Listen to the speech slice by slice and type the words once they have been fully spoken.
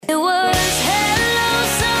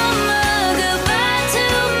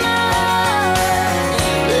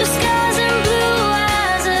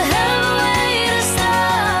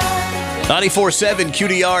94.7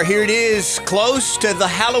 QDR, here it is, close to the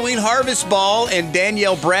Halloween Harvest Ball, and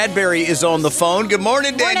Danielle Bradbery is on the phone. Good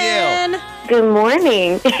morning, Danielle. Morning. Good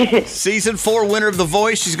morning. Season 4 winner of The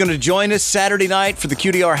Voice. She's going to join us Saturday night for the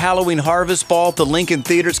QDR Halloween Harvest Ball at the Lincoln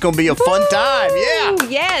Theater. It's going to be a fun time. Yeah.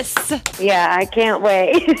 Yes. Yeah, I can't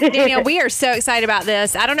wait. Danielle, we are so excited about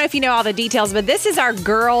this. I don't know if you know all the details, but this is our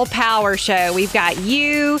girl power show. We've got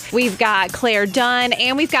you, we've got Claire Dunn,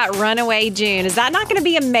 and we've got Runaway June. Is that not going to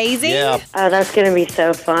be amazing? Yeah. Oh, that's going to be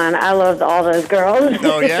so fun. I love all those girls.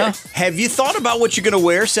 Oh, yeah? Have you thought about what you're going to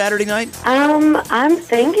wear Saturday night? I'm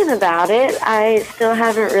thinking about it. I still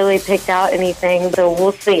haven't really picked out anything, so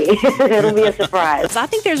we'll see. It'll be a surprise. So I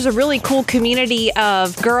think there's a really cool community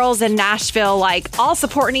of girls in Nashville, like all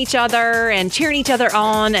supporting each other and cheering each other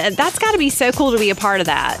on. That's got to be so cool to be a part of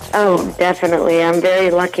that. Oh, definitely. I'm very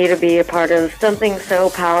lucky to be a part of something so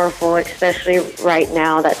powerful, especially right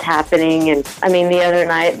now that's happening. And I mean, the other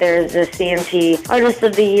night there's the CMT Artist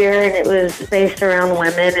of the Year, and it was based around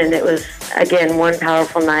women, and it was, again, one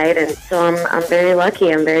powerful night. And so I'm very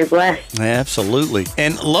lucky. I'm very blessed. Absolutely.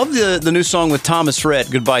 And love the new song with Thomas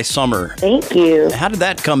Rhett, Goodbye Summer. Thank you. How did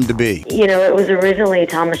that come to be? You know, it was originally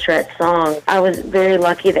Thomas Rhett's song. I was very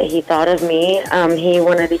lucky that he thought of me. He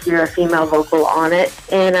wanted to hear a female vocal on it.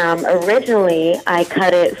 And originally, I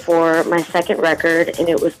cut it for my second record, and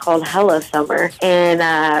it was called Hello Summer. And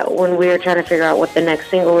when we were trying to figure out what the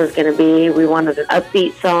next single was going to be, we wanted an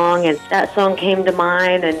upbeat song, and that song came to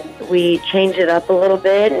mind, and we changed it up a little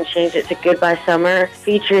bit and changed it to Goodbye Summer,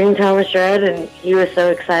 featuring Thomas Rhett, and he was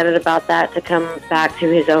so excited about that to come back to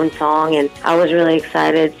his own song, and I was really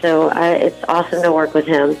excited. So it's awesome to work with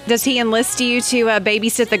him. Does he enlist you to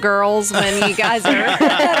babysit the girls when you guys are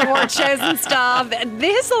at award shows and stuff?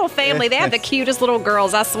 His little family, they have the cutest little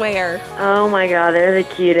girls, I swear. Oh my God, they're the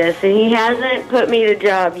cutest. And he hasn't put me to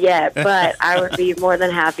job yet, but I would be more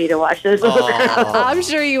than happy to watch those little girls. I'm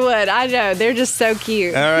sure you would. I know. They're just so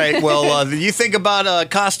cute. All right. Well, you think about a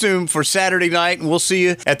costume for Saturday night, and we'll see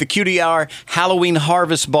you at the QDR Halloween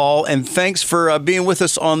Harvest Ball. And thanks for being with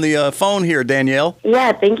us on the phone here, Danielle.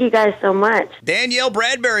 Yeah, thank you guys so much. Danielle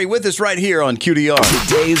Bradbery with us right here on QDR.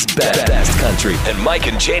 Today's best country. And Mike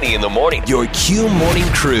and Janie in the morning. Your Q Morning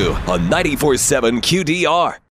Crew on 94.7 QDR.